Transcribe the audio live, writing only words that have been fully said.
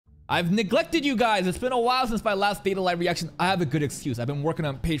I've neglected you guys. It's been a while since my last Date A Live reaction. I have a good excuse. I've been working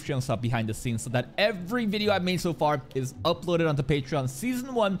on Patreon stuff behind the scenes so that every video I've made so far is uploaded onto Patreon.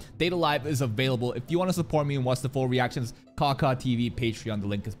 Season 1 Date A Live is available. If you want to support me and watch the full reactions, Kaka TV, Patreon, the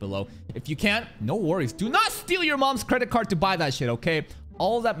link is below. If you can't, no worries. Do not steal your mom's credit card to buy that shit, okay?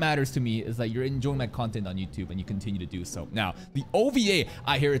 All that matters to me is that you're enjoying my content on YouTube and you continue to do so. Now, the OVA,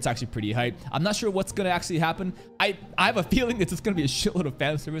 I hear it's actually pretty hype. I'm not sure what's going to actually happen. I have a feeling it's just going to be a shitload of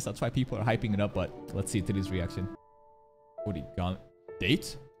fan service. That's why people are hyping it up, but let's see today's reaction. What are you gone?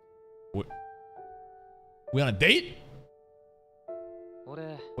 Date? What? We on a date?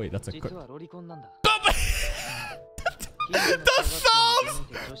 Wait, that's a quick... The subs!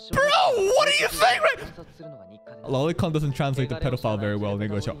 Bro, what are you saying right? Lolicon doesn't translate to pedophile very well in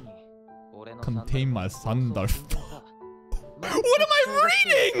English. Contain my sandals. What am I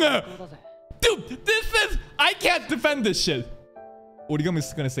reading? Dude, this is... I can't defend this shit.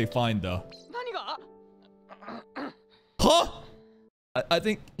 Origami's gonna say fine though. Huh? I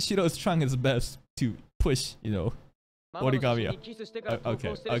think Shiro is trying his best to push, you know, Origami.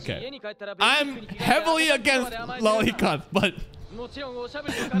 Okay. I'm heavily against lollipops, but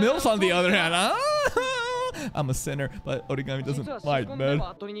Mills on the other hand, I'm a sinner, but Origami doesn't mind, man.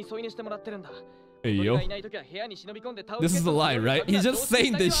 Hey, yo. This is a lie, right? He's just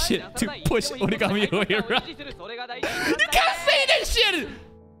saying this shit to push Origami away, right? You can't say this shit!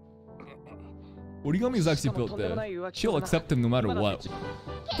 Origami is actually built there. She'll accept him no matter what.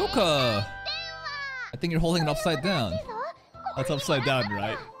 Toka! I think you're holding it upside down. That's upside down,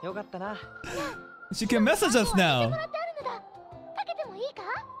 right? She can message us now.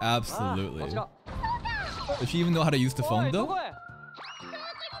 Absolutely. Does she even know how to use the phone though?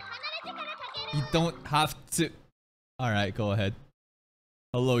 You don't have to. Alright, go ahead.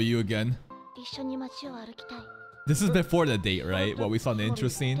 Hello, you again. This is before the date, right? What we saw in the intro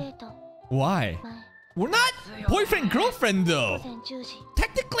scene. Why? We're not boyfriend-girlfriend though.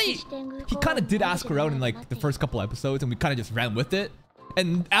 Technically, he kind of did ask her out in like the first couple episodes and we kind of just ran with it.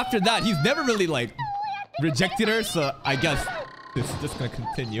 And after that, he's never really like rejected her, so I guess this is just gonna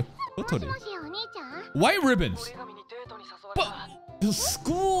continue. White ribbons. But the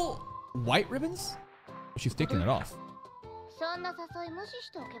school white ribbons? She's taking it off.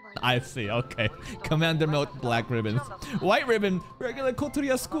 I see, okay. Commander Milk, black ribbons. White ribbon, regular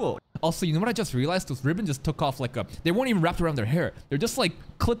Kotoriya school. Also, you know what I just realized? Those ribbons just took off like a... They weren't even wrapped around their hair. They're just like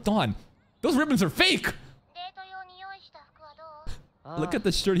clipped on. Those ribbons are fake! Look at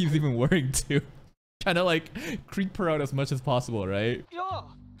the shirt he's even wearing too. Trying to like creep her out as much as possible, right?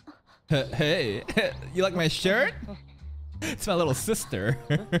 Hey, you like my shirt? It's my little sister.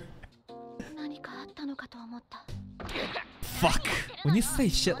 Fuck. When you say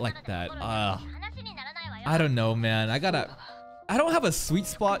shit like that, I don't know, man. I don't have a sweet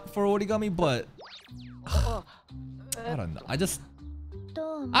spot for Origami, but I don't know. I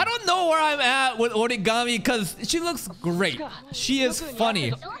don't know where I'm at with Origami because she looks great. She is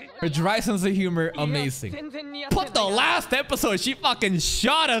funny. Her dry sense of humor, amazing. But the last episode, she fucking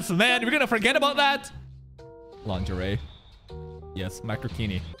shot us, man. We're gonna forget about that? Lingerie. Yes,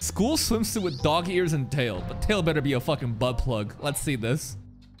 macrokini. School swimsuit with dog ears and tail, but tail better be a fucking butt plug. Let's see this.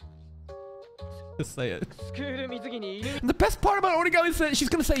 Just say it. And the best part about Origami is that she's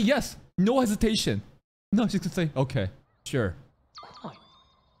gonna say yes. No hesitation. No, she's gonna say, okay, sure.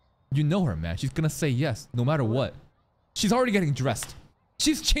 You know her, man. She's gonna say yes, no matter what. She's already getting dressed.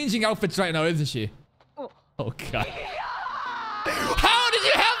 She's changing outfits right now, isn't she? Oh, God. How did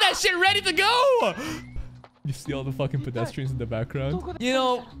you have that shit ready to go? You see all the fucking pedestrians in the background? You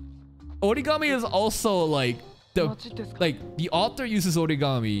know, Origami is also like the author uses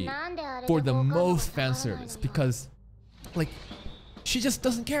Origami for the most fan service because like she just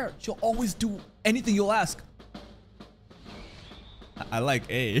doesn't care. She'll always do anything you'll ask. I like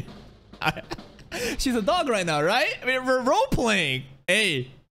A. She's a dog right now, right? I mean, we're role playing. A,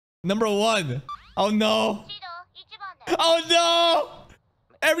 number 1. Oh no. Oh no.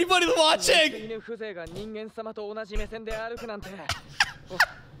 Everybody's watching! She's gonna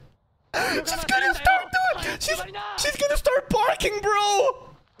start doing... She's gonna start barking,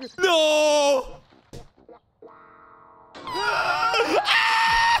 bro! No!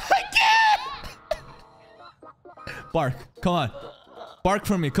 I can't! Bark, come on. Bark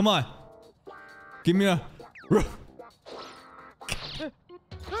for me, come on. Give me a...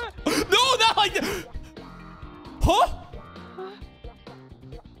 No, not like that! Huh?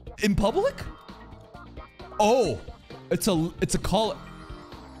 In public? Oh, it's a call.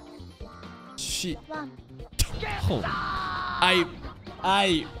 She. Oh.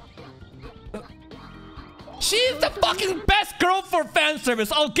 She's the fucking best girl for fan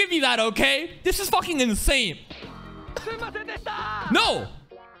service. I'll give you that, okay? This is fucking insane. No!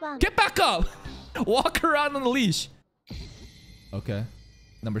 Get back up. Walk around on the leash. Okay.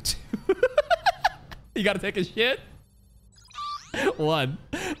 Number 2. You gotta take a shit? 1.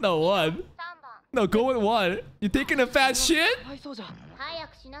 No, 1. No, go with 1. You taking a fat shit?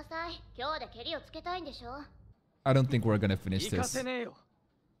 I don't think we're gonna finish this.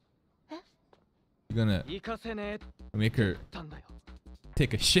 You're gonna make her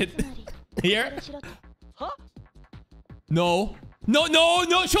take a shit here? No. No, no,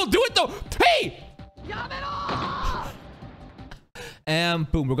 no, she'll do it though. Hey!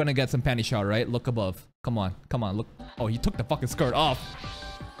 And boom, we're gonna get some panty shot, right? Look above. Come on, come on, look. Oh, he took the fucking skirt off.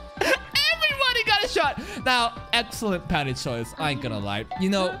 Everybody got a shot. Now, excellent panty choice. I ain't gonna lie. You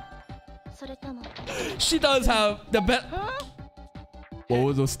know, she does have the best. What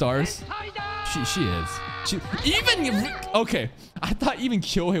were those stars? She is. Even okay. I thought even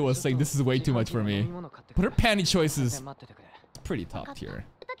Kyohei was saying this is way too much for me. But her panty choice is pretty top tier.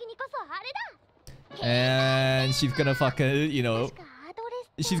 And she's gonna fucking, you know,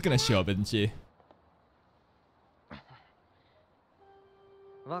 she's gonna show up, isn't she?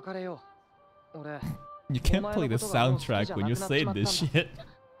 You can't play the soundtrack when you're saying this shit.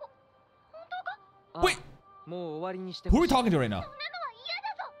 Wait! Who are we talking to right now?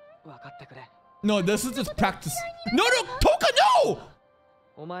 No, this is just practice. No, no! Toka, no!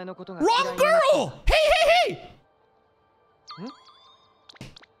 Wrong girl! Hey, hey, hey!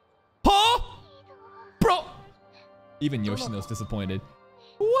 Huh? Bro! Even Yoshino's disappointed.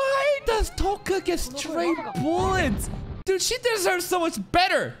 Why does Toka get straight bullets? Dude, she deserves so much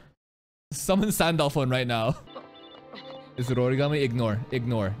better! Summon Sandalphon right now. Is it origami? Ignore.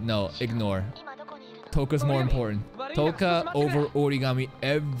 Ignore. No, ignore. Toka's more important. Toka over origami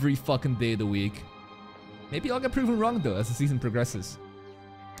every fucking day of the week. Maybe I'll get proven wrong though as the season progresses.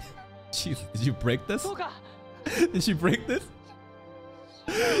 Jeez, did you break this? Did she break this?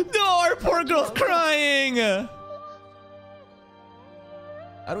 No, our poor girl's crying! I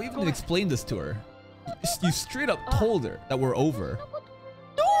don't even explain this to her. You straight up told her that we're over.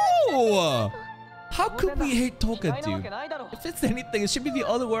 No! How could we hate Toka, dude? If it's anything, it should be the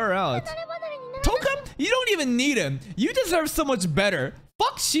other way around. Toka, you don't even need him. You deserve so much better.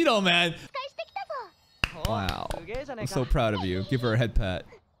 Fuck Shido, man. Wow. I'm so proud of you. Give her a head pat.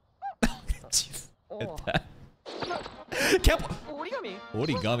 Jeez. Head pat.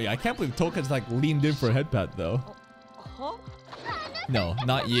 Origami? I can't believe Toka's like leaned in for a head pat though. No,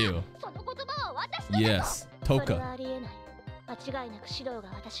 not you. Yes, Toka.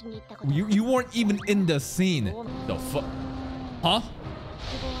 You weren't even in the scene. The fuck? Huh?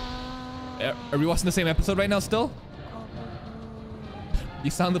 Are we watching the same episode right now still?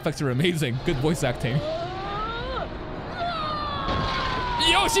 These sound effects are amazing. Good voice acting.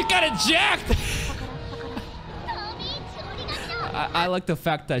 Yo, she got it jacked! I like the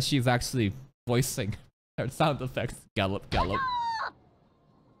fact that she's actually voicing her sound effects. Gallop, gallop.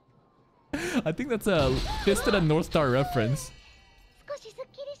 I think that's a Fist of the North Star reference.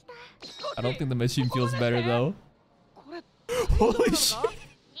 I don't think the machine feels better though. Holy shit!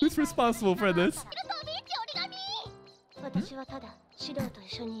 Who's responsible for this?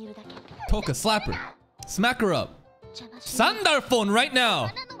 Toka, slap her. Smack her up. Sandalphon right now!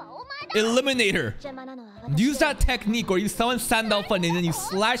 Eliminate her. Use that technique or you summon Sandalphon and then you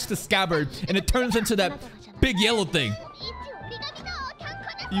slash the scabbard and it turns into that big yellow thing.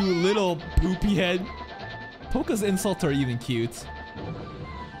 You little poopy head. Toka's insults are even cute.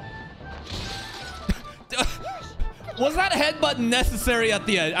 Was that headbutt necessary at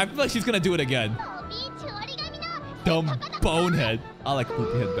the end? I feel like she's gonna do it again. Dumb bonehead. I like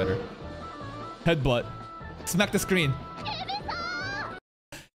poopy head better. Headbutt. Smack the screen.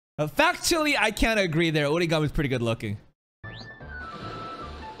 Factually, I can't agree there. Origami's pretty good looking.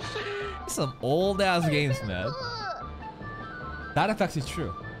 Some old ass games, man. That effect is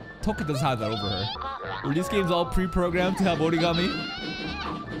true. Toka does have that over her. Were these games all pre-programmed to have Origami?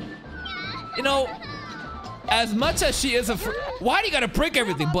 You know, as much as she is a why do you gotta break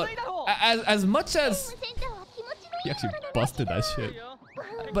everything? But as much as he actually busted that shit.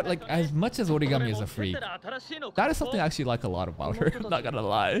 But like as much as Origami is a freak, that is something I actually like a lot about her. I'm not gonna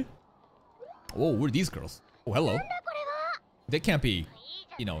lie. Whoa, who are these girls? Oh, hello. They can't be,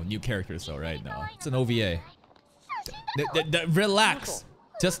 you know, new characters though, right? No, it's an OVA. Relax.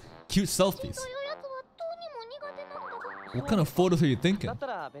 Just cute selfies. What kind of photos are you thinking?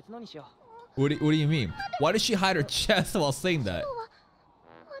 What do you mean? Why did she hide her chest while saying that?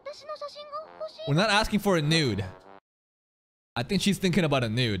 We're not asking for a nude. I think she's thinking about a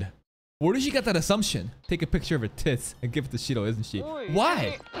nude. Where did she get that assumption? Take a picture of her tits and give it to Shiro, isn't she?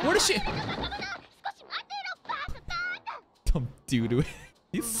 Why? Where did she... Dumb doo-doo.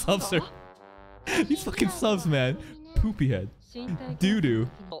 These subs are... These fucking subs, man. Poopy head. Doo-doo.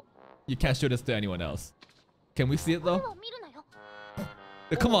 You can't show this to anyone else. Can we see it, though?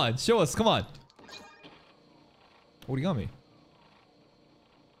 Come on, show us. Come on. Origami.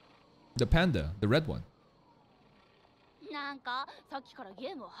 The panda. The red one.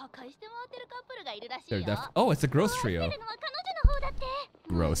 They're oh, it's a gross trio.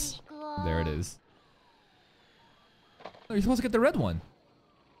 Gross. There it is. Oh, you're supposed to get the red one.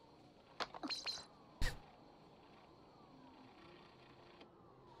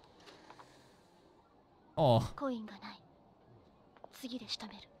 Oh.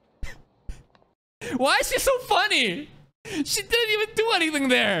 Why is she so funny? She didn't even do anything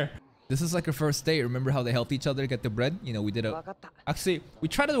there. This is like her first date. Remember how they helped each other get the bread? You know, we did a... Actually, we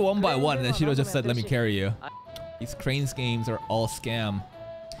tried to do one by one and then Shiro just said, let me carry you. These Cranes games are all scam.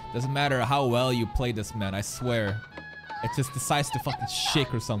 Doesn't matter how well you play this, man. I swear. It just decides to fucking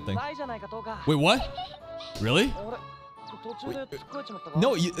shake or something. Wait, what? Really? Wait,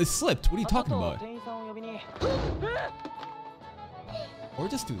 no, it slipped. What are you talking about? Or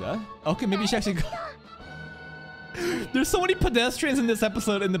just do that. Okay, maybe she actually... There's so many pedestrians in this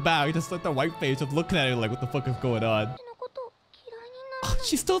episode in the back. Just like the white face, just looking at it like, what the fuck is going on? Oh,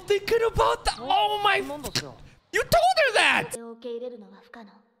 she's still thinking about that. Oh my... You told her that!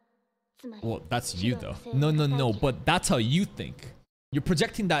 Well, that's you though. No. But that's how you think. You're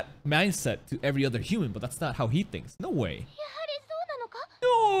projecting that mindset to every other human, but that's not how he thinks. No way.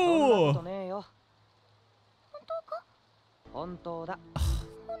 No!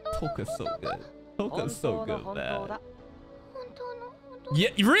 Toka's so good. Toka's so good, man. Yeah,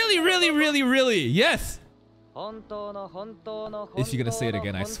 really? Yes! Is she gonna say it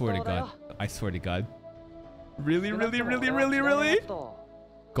again? I swear to God. I swear to God. Really? Go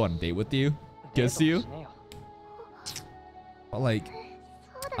on a date with you? Kiss you? But like,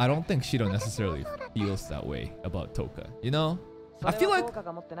 I don't think Shiro necessarily feels that way about Toka, you know? I feel like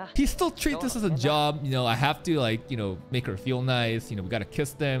he still treats this as a job. You know, I have to like, you know, make her feel nice. You know, we gotta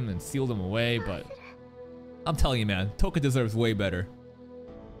kiss them and seal them away. But I'm telling you, man, Toka deserves way better.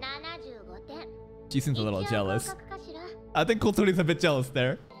 She seems a little jealous. I think Kotori's a bit jealous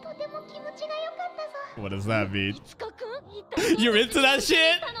there. What does that mean? You're into that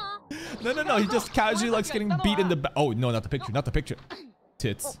shit? No. He just casually likes getting beat in the back. Oh, no, not the picture.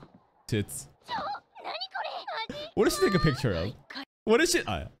 Tits. What did she take a picture of? What did she...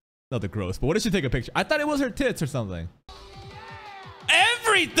 not the gross, but what did she take a picture? I thought it was her tits or something.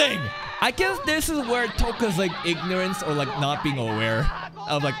 Everything! I guess this is where Toka's like ignorance or like not being aware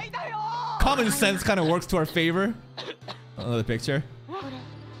of like... Common sense kind of works to our favor. Another picture.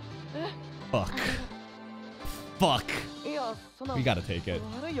 Fuck. We gotta take it.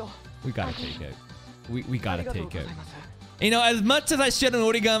 We gotta take it. You know, as much as I shit on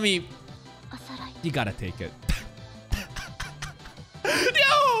Origami, you gotta take it.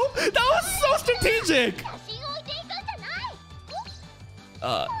 Yo! That was so strategic!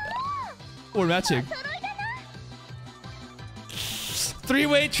 We're matching.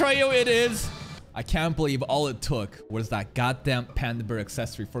 Three-way trio it is. I can't believe all it took was that goddamn panda bear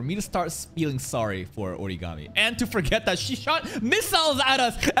accessory for me to start feeling sorry for Origami. And to forget that she shot missiles at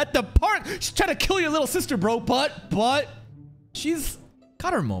us at the park. She's trying to kill your little sister, bro. But she's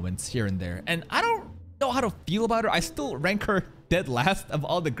got her moments here and there. And I don't know how to feel about her. I still rank her dead last of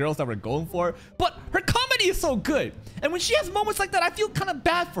all the girls that we're going for. But her comedy is so good. And when she has moments like that, I feel kind of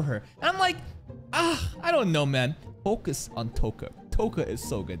bad for her. And I'm like, I don't know, man. Focus on Toka. Toka is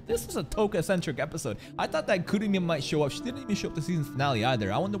so good. This was a Toka-centric episode. I thought that Kurumi might show up. She didn't even show up to season finale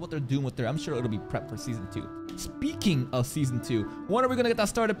either. I wonder what they're doing with her. I'm sure it'll be prepped for season 2. Speaking of season 2, when are we gonna get that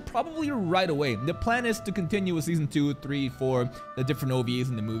started? Probably right away. The plan is to continue with season 2, 3, 4, the different OVAs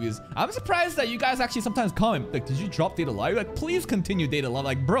and the movies. I'm surprised that you guys actually sometimes comment, like, did you drop Date A Live? Like, please continue Date A Live.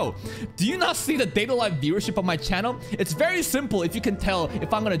 Like, bro, do you not see the Date A Live viewership on my channel? It's very simple if you can tell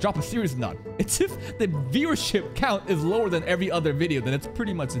if I'm gonna drop a series or not. It's if the viewership count is lower than every other video, then it's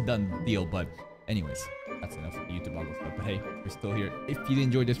pretty much a done deal. But anyways, that's enough of the YouTube Uncle stuff. But hey, we're still here. If you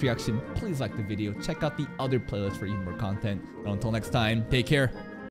enjoyed this reaction, please like the video. Check out the other playlist for even more content. And until next time, take care.